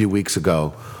a few weeks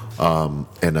ago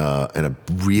in a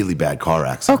really bad car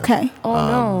accident. Okay. Oh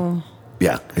no.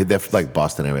 Yeah, they're like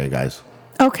Boston area guys.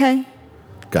 Okay.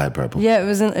 Guy in Purple. Yeah,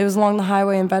 it was along the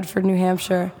highway in Bedford, New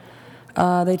Hampshire.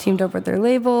 They teamed up with their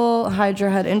label, Hydra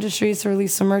Head Industries, to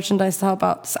release some merchandise to help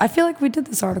out. I feel like we did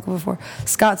this article before.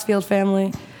 Scottsfield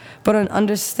family. But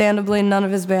understandably, none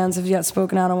of his bands have yet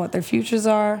spoken out on what their futures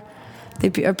are.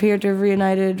 They appear to have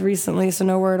reunited recently, so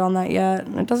no word on that yet.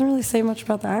 And it doesn't really say much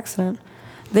about the accident.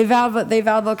 They vowed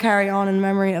they'll carry on in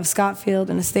memory of Scottfield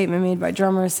in a statement made by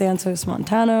drummer Santos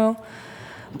Montano.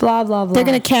 Blah, blah, blah. They're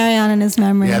gonna carry on in his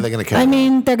memory. Yeah, they're gonna carry I on.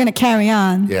 mean, they're gonna carry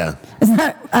on. Yeah. It's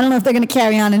not. I don't know if they're gonna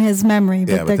carry on in his memory,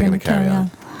 but Yeah, they're but gonna carry on.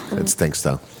 It stinks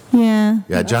though. Yeah.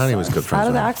 Yeah, Johnny was good How friends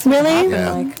did the with him. accident Really?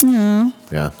 happen? Yeah. Like,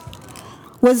 Yeah.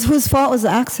 Was whose fault was the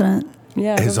accident?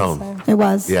 yeah, His it was own. the same. It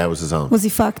was. Yeah, it was his own. Was he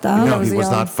fucked up? No, was he he was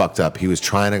on? not fucked up. He was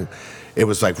trying to. It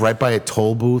was like right by a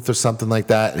toll booth or something like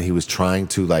that, and he was trying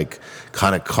to like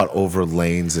kind of cut over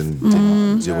lanes and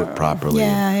didn't do it properly.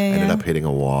 Yeah, and yeah, ended yeah. up hitting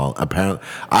a wall. Apparently,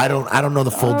 I don't know the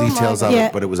full details of God.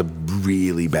 it, but it was a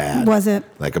really bad. Was it?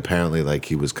 Like apparently, like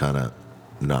he was kind of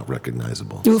not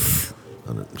recognizable. Oof.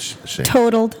 Shame.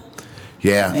 Totaled.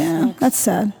 Yeah. Yeah. That's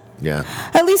sad. Yeah.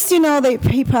 At least you know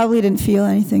he probably didn't feel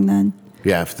anything then.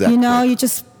 Yeah. If that You know, quick. you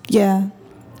just yeah.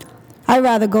 I'd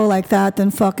rather go like that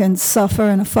than fucking suffer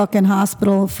in a fucking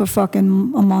hospital for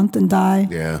fucking a month and die.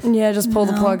 Yeah. Yeah, just pull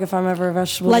the plug if I'm ever a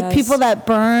vegetable. Like guys. people that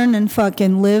burn and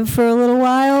fucking live for a little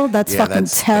while, that's Yeah, fucking that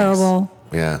stinks. terrible.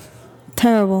 Yeah.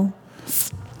 Terrible.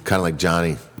 Kind of like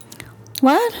Johnny.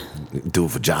 What? Do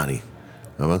it for Johnny.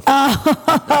 Remember?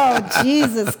 Oh,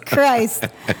 Jesus Christ.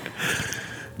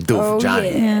 Do it for Johnny.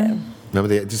 Yeah. Remember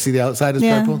did you see The Outsiders,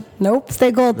 Yeah. Purple? Nope.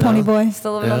 Stay gold, pony boy.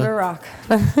 Still living Yeah. under a rock.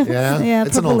 Yeah. Yeah,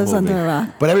 It's an Purple old lives movie. under a rock.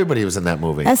 But everybody was in that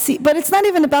movie. But it's not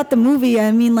even about the movie.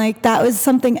 I mean, like, that was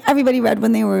something everybody read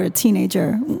when they were a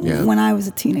teenager. Yeah. When I was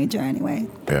a teenager, anyway.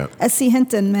 Yeah. S.C.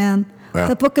 Hinton, man. Yeah.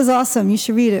 The book is awesome. You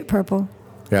should read it, Purple.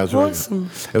 Yeah, it was really Awesome.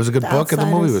 It was a good The book, and the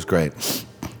movie Outsiders. was great.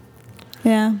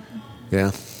 Yeah.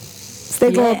 Yeah.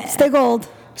 Stay gold. Yeah. Stay gold.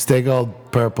 Stay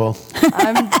gold, purple.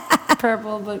 I'm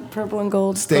purple, but purple and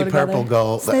gold Stay go together. purple,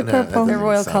 gold. Stay No, that purple. doesn't They're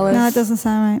royal sound colors. No, it doesn't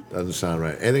sound right. right. Doesn't sound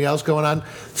right. Anything else going on?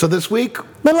 So this week,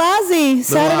 Little Ozzy,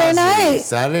 Saturday Ozzy, night.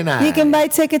 Saturday night. You can buy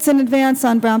tickets in advance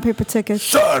on Brown Paper Tickets.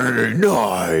 Saturday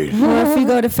night. Or if you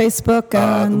go to Facebook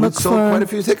and We look sold for... quite a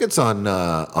few tickets on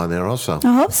there also.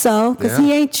 I hope so, because Yeah.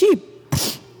 he ain't cheap.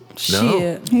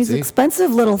 Shit. He's See?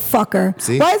 expensive little fucker.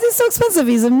 See? Why is he so expensive?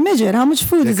 He's a midget. How much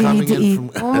food They're does he need coming to eat? in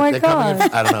from. Oh my they're coming in God.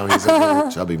 from- I don't know. He's a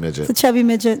little chubby It's a midget. chubby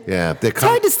midget. Yeah, they're It's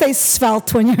hard to stay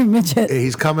svelte when you're a midget.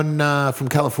 He's coming from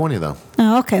California though.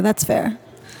 Oh, okay, that's fair.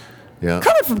 Yeah.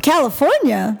 Coming from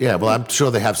California. Yeah. Well, I'm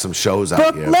sure they have some shows out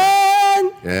Brooklyn.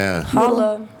 here. Yeah.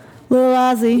 Holla. Little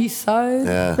Ozzy. East side.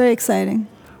 Yeah. Very exciting.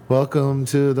 Welcome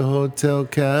to the Hotel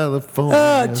California.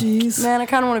 Oh, jeez. Man, I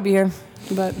kind of want to be here,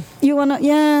 but You wanna?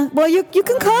 Yeah. Well, you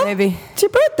can come. maybe. It's your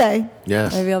birthday. Yeah.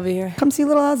 Maybe I'll be here. Come see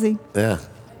Little Ozzy. Yeah.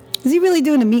 Is he really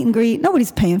doing a meet and greet?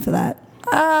 Nobody's paying for that.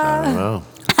 I don't know.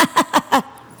 I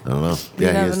don't know. Yeah,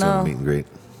 he never is doing a know. meet and greet.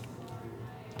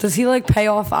 Does he like pay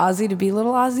off Ozzy to be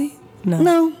little Ozzy? No.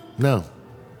 No. No.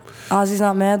 Ozzy's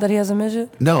not mad that he has a midget?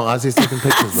 No, Ozzy's taking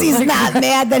pictures with He's him. not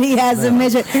mad that he has a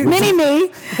midget. Mini me.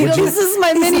 This is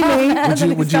my mini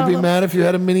me. Would you be mad if you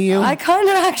had a mini you? I kind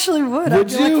of actually would. Would I'd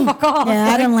be you? like, fuck off. Yeah,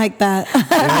 I don't like that.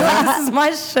 This is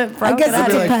my shit, bro. I guess Get it outta I'd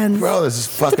be here. like, depends. bro, this is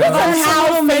fucking Depends on awesome. how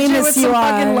Little midget famous with you some are.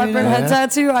 fucking leopard head Yeah.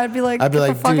 tattoo. I'd be like, I'd be get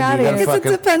like, the fuck dude, you out of gotta here. I guess it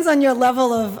fucking- depends on your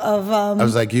level of I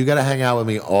was like, you got to hang out with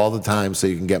me all the time so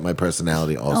you can get my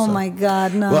personality also. oh my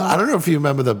God, no. Well, I don't know if you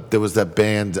remember there was that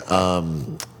band.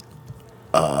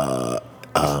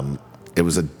 It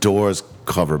was a Doors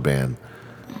cover band.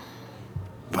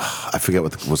 I forget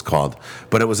what it was called,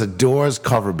 but it was a Doors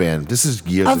cover band. This is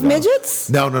years Of ago. midgets?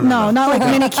 No, No, not like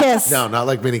Mini Kiss. No, not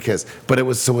like Mini Kiss. But it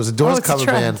was a Doors it's a cover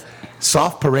trend. band.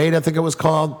 Soft Parade, I think it was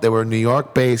called. They were a New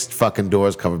York-based fucking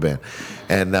Doors cover band.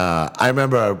 And I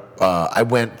remember I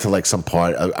went to like some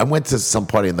party. I went to some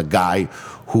party, and the guy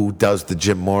who does the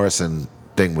Jim Morrison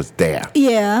thing was there.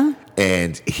 Yeah.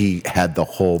 And he had the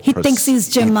whole. He thinks he's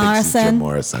Jim Jim Morrison.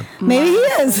 Morrison. Maybe he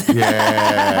is.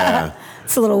 Yeah.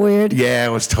 It's a little weird. Yeah, it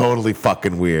was totally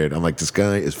fucking weird. I'm like, this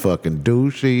guy is fucking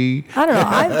douchey. I don't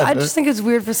know. I just think it's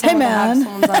weird for someone to man.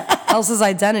 have someone else's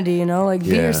identity, you know? Like, be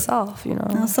Yeah. yourself, you know?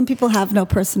 Well, some people have no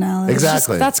personality.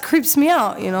 Exactly. That creeps me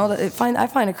out, you know? I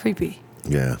find it creepy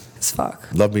Yeah. as fuck.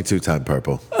 Love me 2 time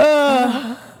purple.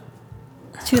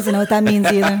 She doesn't know what that means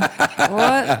either.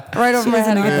 What? Right over She my doesn't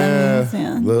head know what again. that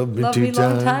means. Yeah. Love me Love 2 me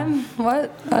long time. time?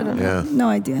 What? I don't know. Yeah. No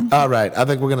idea. All right. I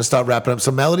think we're going to start wrapping up. So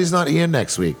Melody's not here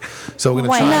next week. So we're going to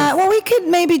Why try. not? Well, we could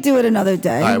maybe do it another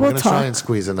day. All right, we're we'll going to talk. try and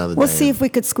squeeze another We'll day see in. if we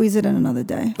could squeeze it in another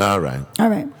day. All right. All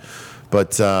right.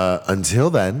 But until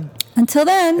then, Until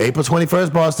then, April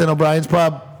 21st, Boston, O'Brien's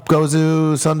Pub,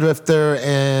 Gozu, Sundrifter,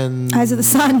 and Eyes of the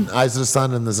Sun. Eyes of the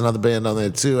Sun, and there's another band on there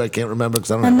too. I can't remember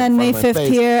because I don't And have it in then front of May my 5th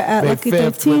face. here at May Lucky 5th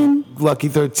with 13. Lucky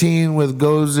 13 with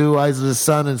Gozu, Eyes of the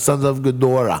Sun, and Sons of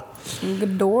Ghidorah.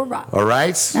 Ghidorah. All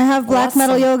right? I have black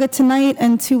metal Awesome. yoga tonight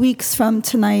and 2 weeks from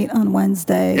tonight on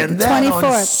Wednesday, And the then 24th.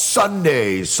 on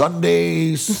Sundays,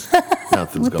 nothing's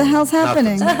What the hell's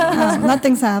happening?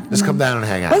 Nothing's happening. Just come down and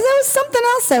hang out. There was something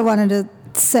else I wanted to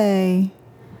say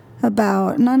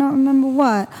about, and I don't remember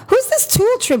what. Who's this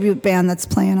Tool tribute band that's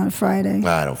playing on Friday?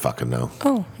 I don't fucking know.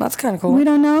 Oh, that's kind of cool. We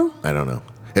don't know? I don't know.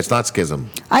 It's not Schism.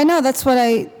 I know, that's what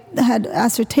I had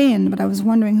ascertained, but I was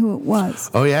wondering who it was.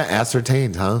 Oh yeah,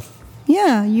 ascertained, huh?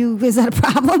 Yeah, is that a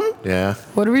problem? Yeah,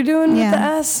 What are we doing Yeah. with the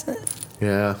ass?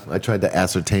 yeah. I tried to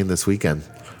ascertain this weekend.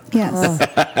 Yes.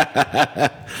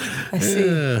 I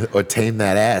see. Or tame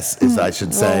that ass, as I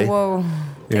should say. Whoa, whoa.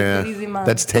 Yeah, it easy, man.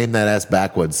 that's tame that ass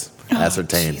backwards.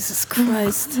 Ascertain. Jesus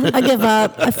Christ. I give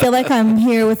up. I feel like I'm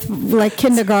here with like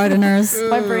kindergarteners.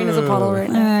 My brain is a puddle right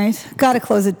All now. right. Gotta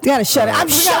close it. Gotta shut it. I'm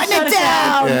shutting it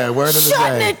down. Yeah, word of the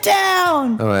Shutting day. it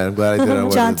down. All right, I'm glad I did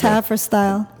it. John Taffer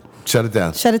style. Shut it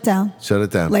down. Shut it down. Shut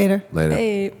it down. Later. Later.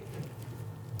 Hey.